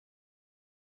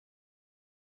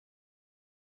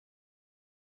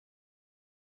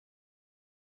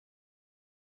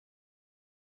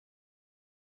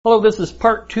Hello, this is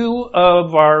part 2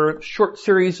 of our short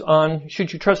series on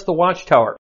Should You Trust the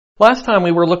Watchtower? Last time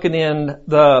we were looking in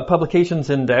the Publications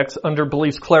Index under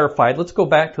Beliefs Clarified. Let's go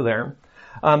back to there.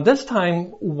 This time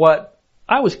what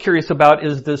I was curious about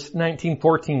is this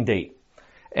 1914 date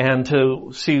and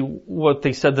to see what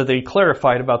they said that they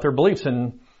clarified about their beliefs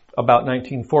in about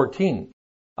 1914.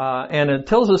 And it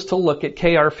tells us to look at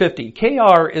KR 50.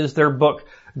 KR is their book,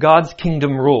 God's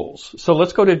Kingdom Rules. So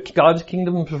let's go to God's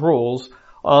Kingdom Rules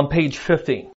on page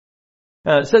 50.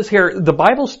 It says here, the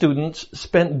Bible students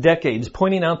spent decades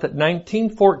pointing out that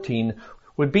 1914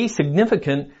 would be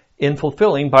significant in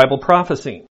fulfilling Bible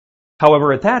prophecy.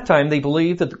 However, at that time, they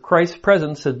believed that Christ's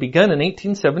presence had begun in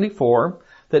 1874,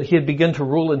 that he had begun to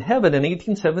rule in heaven in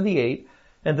 1878,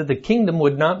 and that the kingdom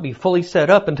would not be fully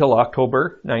set up until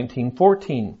October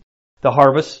 1914. The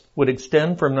harvest would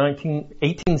extend from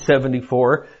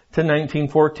 1874 to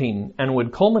 1914 and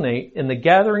would culminate in the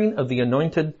gathering of the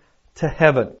anointed to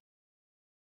heaven.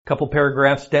 A couple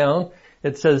paragraphs down,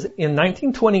 it says, in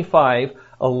 1925,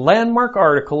 a landmark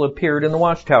article appeared in the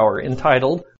Watchtower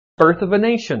entitled Birth of a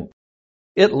Nation.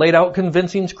 It laid out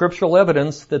convincing scriptural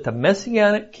evidence that the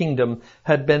Messianic kingdom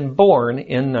had been born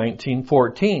in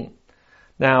 1914.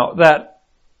 Now, that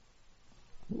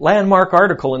landmark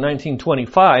article in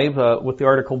 1925 with the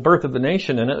article Birth of a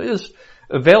Nation, and it is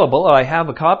available. I have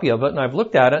a copy of it, and I've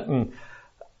looked at it, and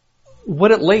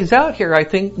what it lays out here, I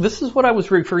think, this is what I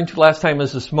was referring to last time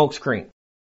as a smokescreen.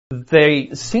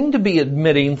 They seem to be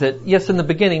admitting that, yes, in the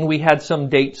beginning we had some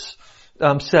dates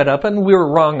set up, and we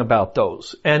were wrong about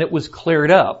those, and it was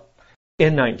cleared up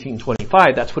in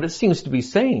 1925. That's what it seems to be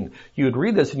saying. You would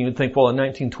read this and you would think, well, in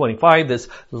 1925, this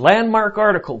landmark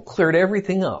article cleared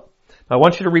everything up. I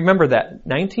want you to remember that.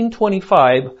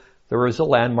 1925, there was a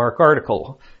landmark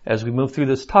article. As we move through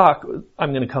this talk,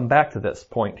 I'm going to come back to this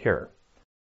point here.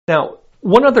 Now,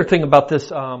 one other thing about this,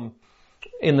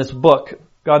 in this book,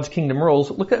 God's Kingdom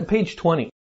Rules, look at page 20.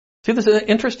 See, there's an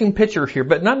interesting picture here,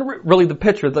 but not really the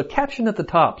picture, the caption at the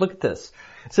top. Look at this.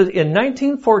 It says, in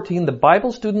 1914, the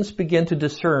Bible students began to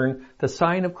discern the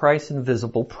sign of Christ's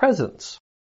invisible presence.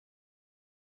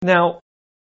 Now,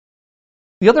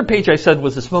 the other page I said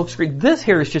was a smokescreen. This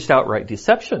here is just outright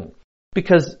deception.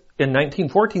 Because in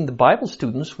 1914, the Bible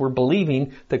students were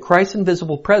believing that Christ's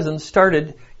invisible presence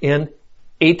started in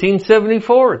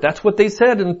 1874. That's what they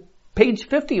said in page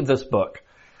 50 of this book.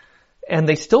 And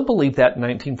they still believed that in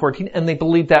 1914, and they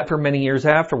believed that for many years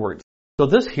afterwards. So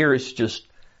this here is just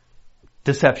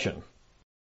deception.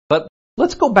 But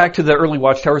let's go back to the early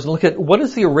Watchtowers and look at what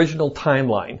is the original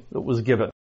timeline that was given.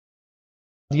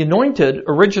 The anointed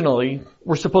originally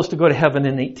were supposed to go to heaven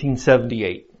in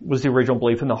 1878, was the original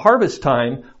belief. And the harvest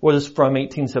time was from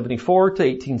 1874 to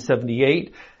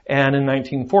 1878. And in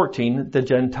 1914, the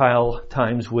Gentile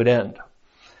times would end.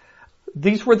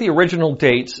 These were the original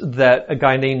dates that a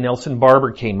guy named Nelson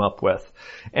Barber came up with.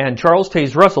 And Charles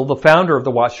Taze Russell, the founder of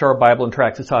the Watchtower Bible and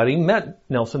Tract Society, met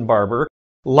Nelson Barber,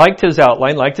 liked his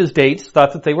outline, liked his dates,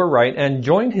 thought that they were right, and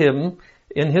joined him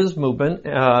in his movement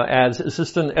as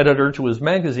assistant editor to his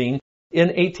magazine in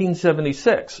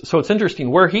 1876. So it's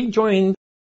interesting. Where he joined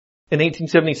in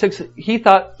 1876, he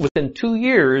thought within 2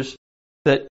 years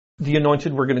that the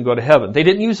anointed were going to go to heaven. They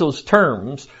didn't use those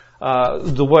terms.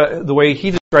 The way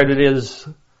he described it is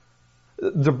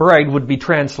the bride would be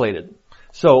translated.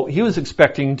 So he was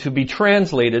expecting to be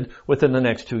translated within the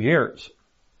next 2 years.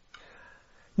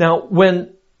 Now,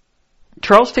 when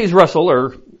Charles Taze Russell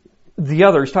or the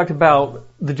others talked about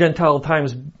the Gentile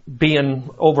times being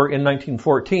over in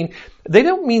 1914, they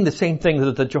don't mean the same thing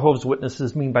that the Jehovah's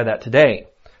Witnesses mean by that today.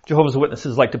 Jehovah's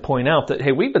Witnesses like to point out that,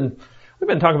 hey, we've been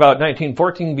talking about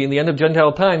 1914 being the end of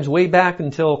Gentile times way back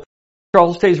until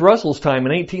Charles Taze Russell's time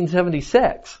in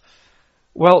 1876.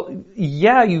 Well,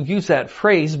 yeah, you use that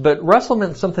phrase, but Russell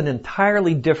meant something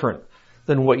entirely different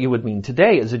than what you would mean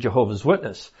today as a Jehovah's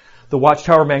Witness. The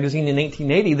Watchtower magazine in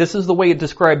 1880, this is the way it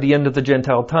described the end of the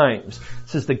Gentile times. It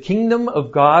says, the kingdom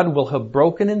of God will have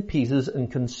broken in pieces and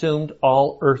consumed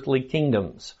all earthly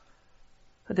kingdoms.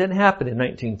 That didn't happen in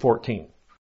 1914.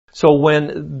 So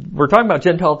when we're talking about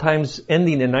Gentile times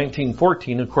ending in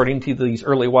 1914, according to these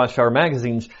early Watchtower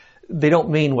magazines, they don't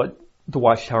mean what the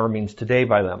Watchtower means today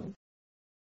by them.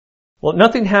 Well,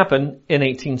 nothing happened in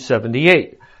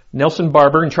 1878. Nelson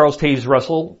Barber and Charles Taze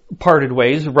Russell parted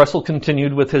ways. Russell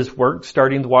continued with his work,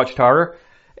 starting the Watchtower,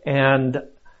 and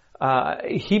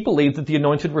he believed that the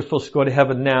anointed were supposed to go to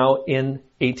heaven now in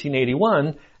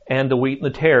 1881, and the wheat and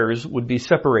the tares would be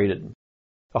separated.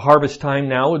 The harvest time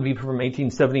now would be from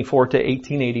 1874 to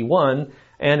 1881,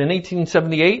 and in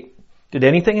 1878, Did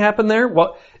anything happen there?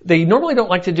 Well, they normally don't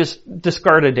like to just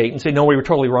discard a date and say, no, we were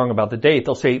totally wrong about the date.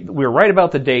 They'll say, we were right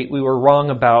about the date, we were wrong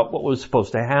about what was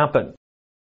supposed to happen.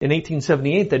 In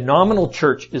 1878, the nominal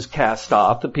church is cast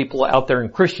off. The people out there in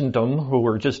Christendom who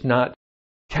were just not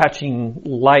catching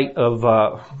light of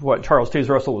what Charles Taze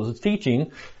Russell was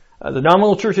teaching, the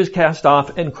nominal church is cast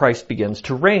off and Christ begins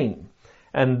to reign.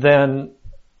 And then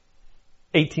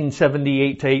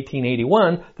 1878 to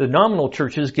 1881, the nominal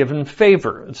church is given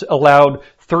favor. It's allowed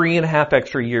 3.5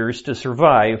 extra years to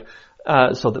survive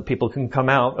so that people can come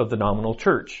out of the nominal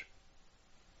church.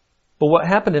 But what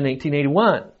happened in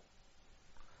 1881?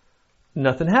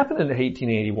 Nothing happened in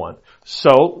 1881.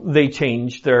 So they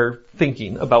changed their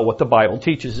thinking about what the Bible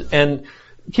teaches. And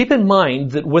keep in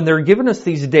mind that when they're giving us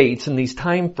these dates and these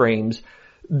time frames,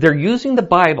 they're using the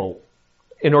Bible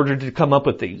in order to come up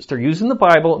with these. They're using the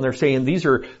Bible and they're saying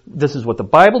this is what the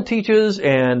Bible teaches,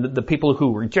 and the people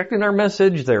who rejected our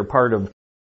message, they're part of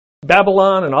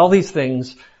Babylon and all these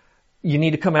things. You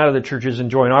need to come out of the churches and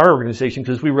join our organization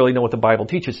because we really know what the Bible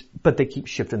teaches. But they keep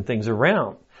shifting things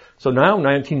around. So now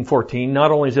 1914,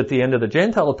 not only is it the end of the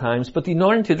Gentile times, but the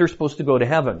anointed are supposed to go to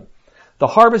heaven. The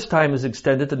harvest time is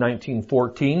extended to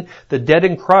 1914. The dead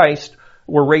in Christ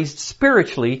were raised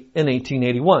spiritually in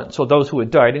 1881. So those who had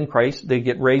died in Christ, they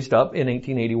get raised up in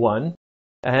 1881.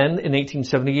 And in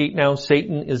 1878 now,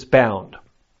 Satan is bound.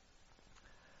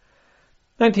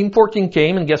 1914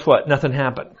 came and guess what? Nothing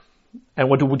happened. And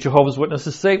what do Jehovah's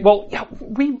Witnesses say? Well, yeah,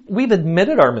 we've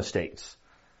admitted our mistakes.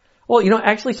 Well,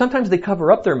 actually sometimes they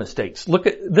cover up their mistakes.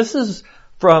 This is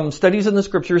from Studies in the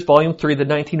Scriptures, Volume 3, the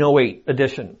 1908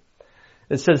 edition.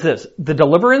 It says this: the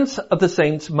deliverance of the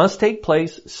saints must take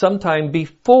place sometime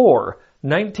before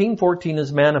 1914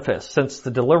 is manifest, since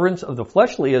the deliverance of the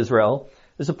fleshly Israel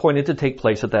is appointed to take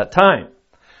place at that time.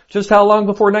 Just how long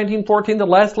before 1914 the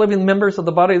last living members of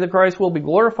the body of the Christ will be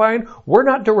glorified, we're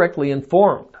not directly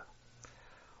informed.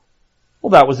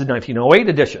 Well, that was the 1908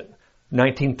 edition.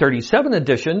 1937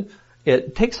 edition,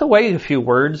 it takes away a few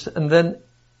words and then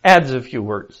adds a few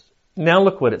words. Now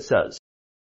look what it says.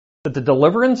 That the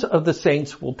deliverance of the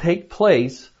saints will take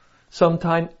place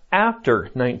sometime after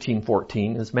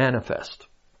 1914 is manifest.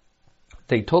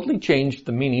 They totally changed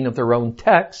the meaning of their own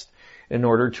text in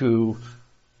order to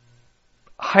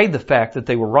hide the fact that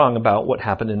they were wrong about what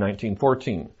happened in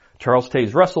 1914. Charles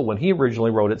Taze Russell, when he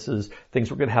originally wrote it, says things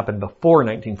were going to happen before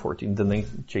 1914. Then they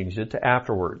changed it to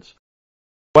afterwards.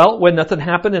 Well, when nothing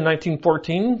happened in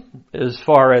 1914, as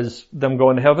far as them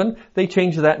going to heaven, they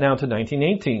changed that now to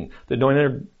 1918.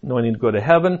 The anointed go to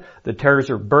heaven. The tares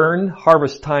are burned.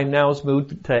 Harvest time now is moved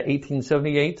to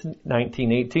 1878 to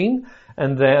 1918.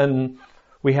 And then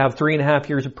we have 3.5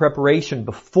 years of preparation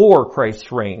before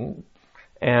Christ's reign.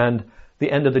 And the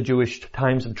end of the Jewish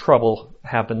times of trouble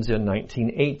happens in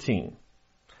 1918.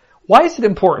 Why is it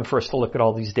important for us to look at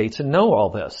all these dates and know all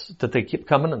this? That they keep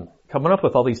coming up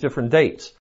with all these different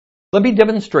dates. Let me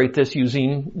demonstrate this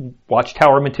using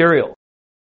Watchtower material.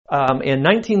 In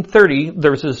 1930,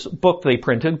 there's this book they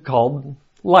printed called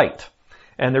Light.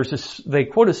 And they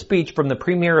quote a speech from the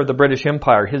Premier of the British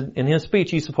Empire. In his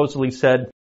speech, he supposedly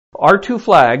said, our two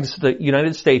flags, the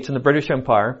United States and the British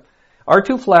Empire, our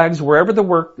two flags, wherever the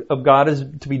work of God is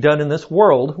to be done in this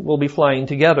world, will be flying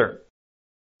together.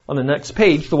 On the next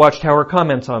page, the Watchtower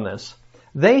comments on this.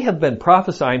 They have been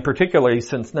prophesying particularly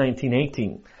since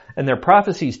 1918, and their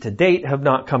prophecies to date have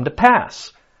not come to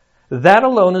pass. That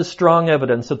alone is strong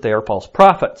evidence that they are false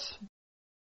prophets.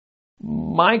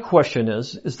 My question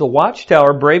is the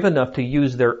Watchtower brave enough to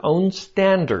use their own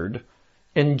standard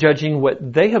in judging what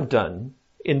they have done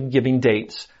in giving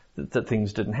dates that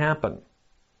things didn't happen?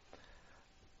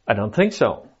 I don't think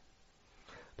so.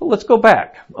 But let's go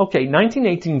back. Okay,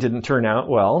 1918 didn't turn out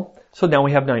well, so now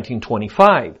we have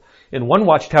 1925. In one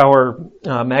Watchtower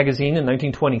magazine in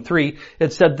 1923,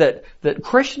 it said that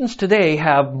Christians today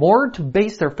have more to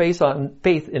base their faith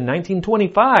in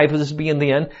 1925, as being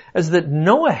the end, as that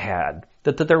Noah had,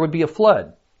 that there would be a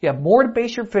flood. You have more to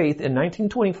base your faith in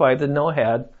 1925 than Noah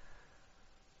had,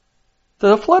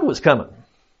 that a flood was coming.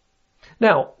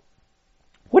 Now,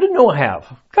 what did Noah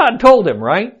have? God told him,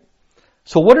 right?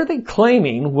 So what are they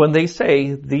claiming when they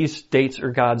say these dates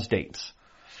are God's dates?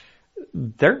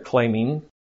 They're claiming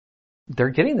they're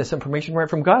getting this information right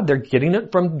from God. They're getting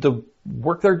it from the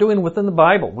work they're doing within the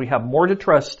Bible. We have more to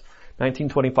trust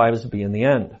 1925 as to be in the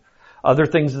end. Other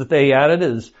things that they added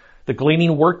is the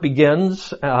gleaning work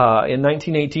begins in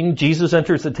 1918. Jesus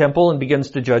enters the temple and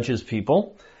begins to judge his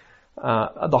people.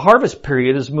 The harvest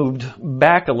period is moved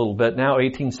back a little bit, now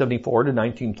 1874 to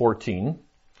 1914.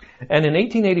 And in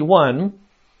 1881,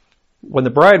 when the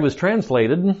bride was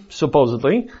translated,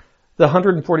 supposedly, the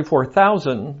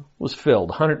 144,000 was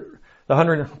filled. The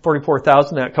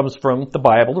 144,000, that comes from the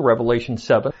Bible, the Revelation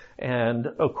 7. And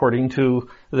according to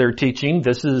their teaching,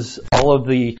 this is all of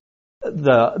those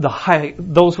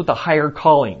with the higher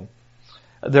calling.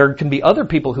 There can be other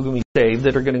people who can be saved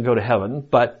that are going to go to heaven,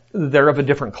 but they're of a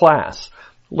different class.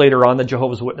 Later on, the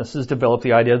Jehovah's Witnesses developed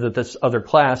the idea that this other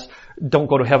class don't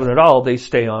go to heaven at all, they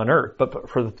stay on earth. But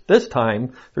for this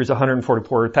time, there's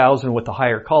 144,000 with the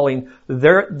higher calling.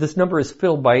 This number is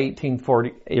filled by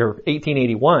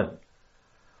 1881.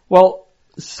 Well,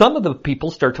 some of the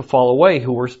people start to fall away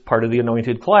who were part of the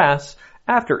anointed class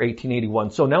after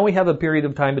 1881. So now we have a period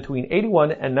of time between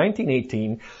 81 and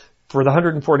 1918. For the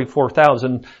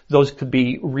 144,000, those could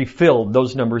be refilled,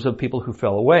 those numbers of people who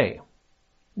fell away.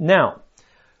 Now,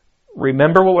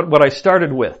 remember what I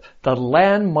started with, the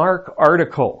landmark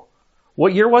article.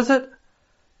 What year was it?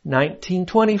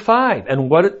 1925. And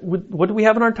what do we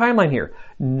have in our timeline here?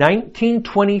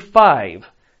 1925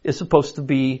 is supposed to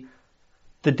be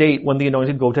the date when the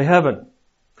anointed go to heaven.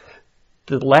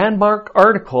 The landmark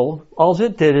article, all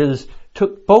it did is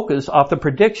took focus off the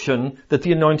prediction that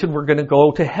the anointed were going to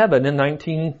go to heaven in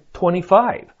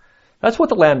 1925. That's what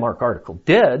the landmark article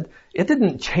did. It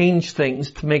didn't change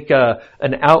things to make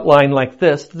an outline like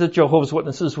this that the Jehovah's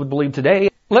Witnesses would believe today.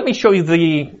 Let me show you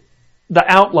the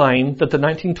outline that the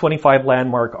 1925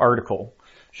 landmark article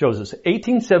shows us.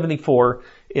 1874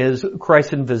 is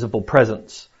Christ's invisible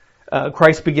presence.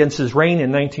 Christ begins his reign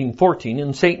in 1914,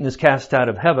 and Satan is cast out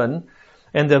of heaven.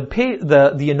 And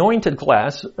the anointed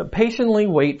class patiently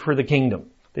wait for the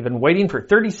kingdom. They've been waiting for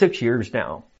 36 years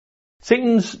now.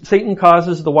 Satan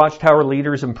causes the Watchtower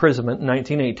leaders' imprisonment in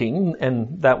 1918,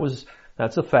 and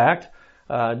that's a fact.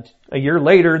 A year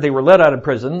later, they were let out of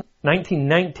prison.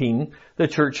 1919, the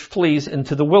church flees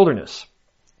into the wilderness.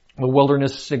 The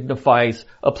wilderness signifies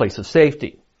a place of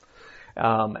safety.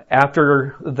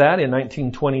 After that, in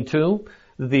 1922,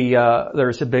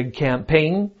 there's a big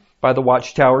campaign by the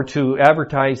Watchtower to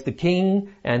advertise the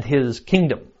king and his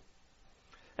kingdom.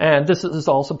 And this is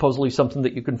all supposedly something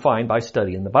that you can find by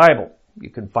studying the Bible. You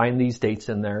can find these dates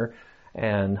in there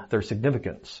and their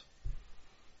significance.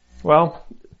 Well,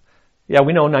 yeah,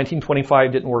 we know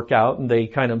 1925 didn't work out, and they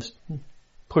kind of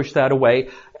pushed that away.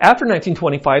 After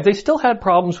 1925, they still had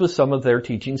problems with some of their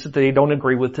teachings that they don't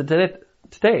agree with today.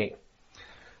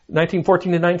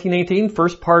 1914 to 1918,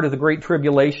 first part of the Great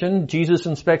Tribulation. Jesus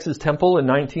inspects his temple in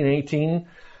 1918.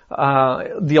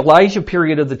 The Elijah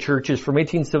period of the church is from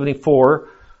 1874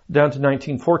 down to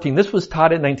 1914. This was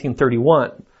taught in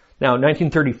 1931. Now,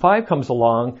 1935 comes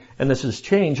along, and this has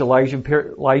changed. Elijah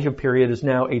period is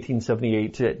now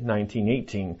 1878 to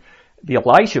 1918. The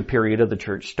Elisha period of the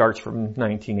church starts from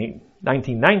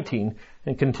 1919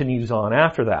 and continues on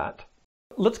after that.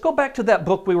 Let's go back to that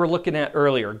book we were looking at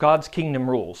earlier, God's Kingdom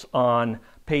Rules. On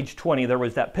page 20, there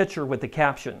was that picture with the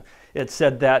caption. It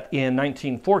said that in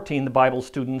 1914, the Bible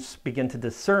students begin to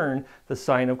discern the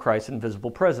sign of Christ's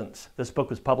invisible presence. This book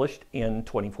was published in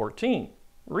 2014.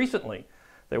 Recently,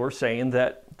 they were saying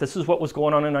that this is what was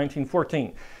going on in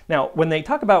 1914. Now, when they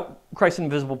talk about Christ's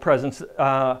invisible presence,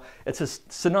 it's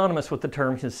synonymous with the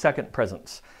term his second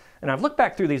presence. And I've looked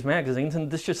back through these magazines,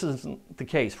 and this just isn't the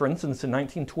case. For instance, in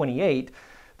 1928,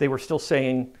 they were still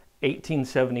saying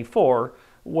 1874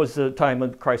 was the time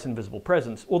of Christ's invisible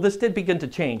presence. Well, this did begin to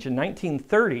change. In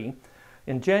 1930,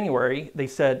 in January, they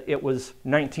said it was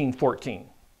 1914.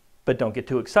 But don't get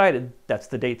too excited. That's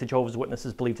the date the Jehovah's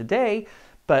Witnesses believe today,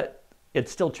 but it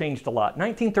still changed a lot.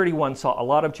 1931 saw a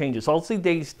lot of changes. All these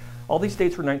dates were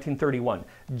 1931.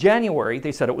 January,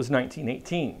 they said it was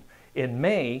 1918. In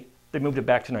May, they moved it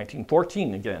back to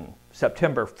 1914 again.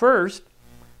 September 1st,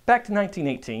 back to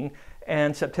 1918,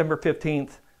 and September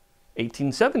 15th,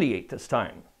 1878 this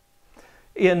time.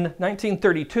 In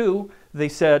 1932, they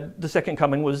said the second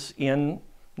coming was in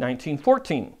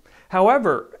 1914.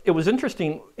 However, it was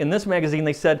interesting, in this magazine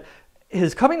they said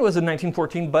his coming was in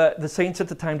 1914, but the saints at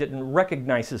the time didn't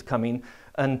recognize his coming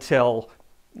until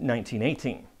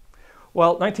 1918.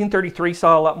 Well, 1933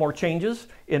 saw a lot more changes.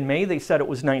 In May, they said it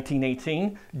was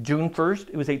 1918. June 1st,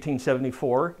 it was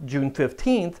 1874. June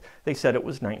 15th, they said it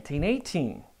was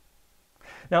 1918.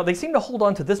 Now, they seem to hold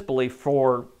on to this belief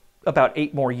for about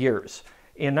 8 more years.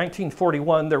 In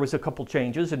 1941, there was a couple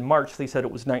changes. In March, they said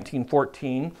it was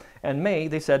 1914. And May,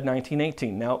 they said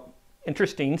 1918. Now,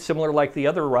 interesting, similar like the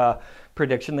other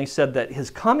prediction, they said that his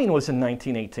coming was in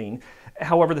 1918.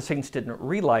 However, the saints didn't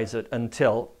realize it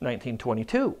until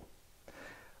 1922.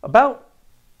 About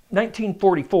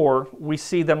 1944, we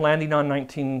see them landing on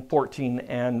 1914,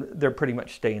 and they're pretty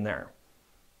much staying there.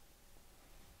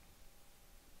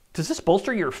 Does this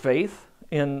bolster your faith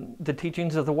in the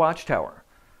teachings of the Watchtower?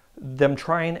 them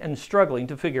trying and struggling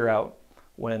to figure out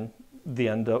when the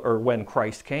end or when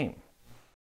Christ came.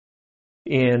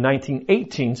 In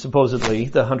 1918, supposedly,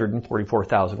 the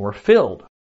 144,000 were filled.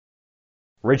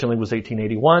 Originally it was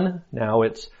 1881, now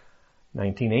it's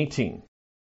 1918.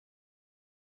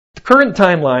 The current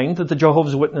timeline that the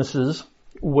Jehovah's Witnesses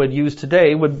would use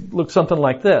today would look something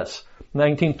like this.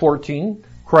 1914,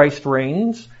 Christ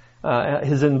reigns.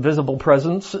 His invisible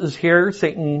presence is here.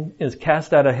 Satan is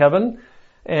cast out of heaven.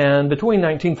 And between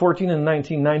 1914 and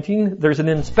 1919, there's an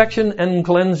inspection and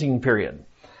cleansing period.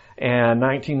 And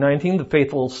 1919, the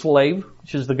faithful slave,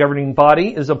 which is the governing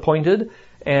body, is appointed,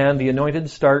 and the anointed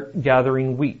start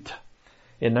gathering wheat.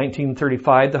 In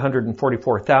 1935, the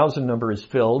 144,000 number is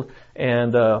filled,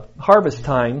 and harvest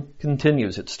time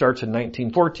continues. It starts in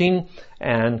 1914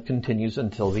 and continues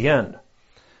until the end.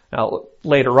 Now,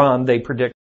 later on, they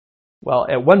predict, well,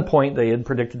 at one point they had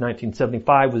predicted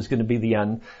 1975 was going to be the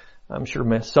end. I'm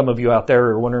sure some of you out there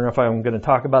are wondering if I'm going to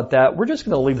talk about that. We're just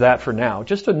going to leave that for now.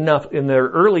 Just enough in their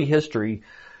early history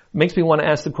makes me want to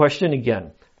ask the question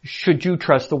again. Should you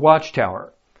trust the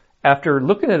Watchtower? After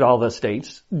looking at all the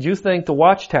states, do you think the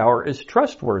Watchtower is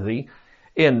trustworthy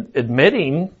in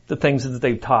admitting the things that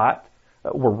they've taught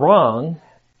were wrong?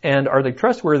 And are they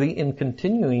trustworthy in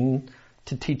continuing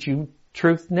to teach you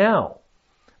truth now?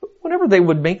 Whenever they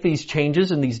would make these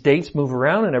changes and these dates move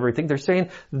around and everything, they're saying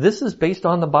this is based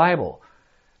on the Bible.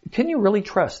 Can you really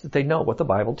trust that they know what the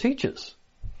Bible teaches?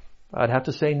 I'd have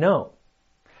to say no.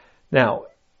 Now,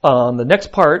 on the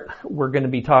next part, we're going to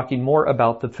be talking more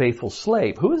about the faithful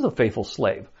slave. Who is a faithful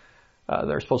slave?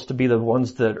 They're supposed to be the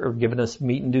ones that are giving us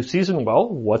meat in due season. Well,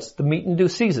 what's the meat in due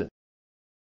season?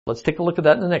 Let's take a look at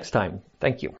that in the next time.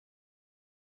 Thank you.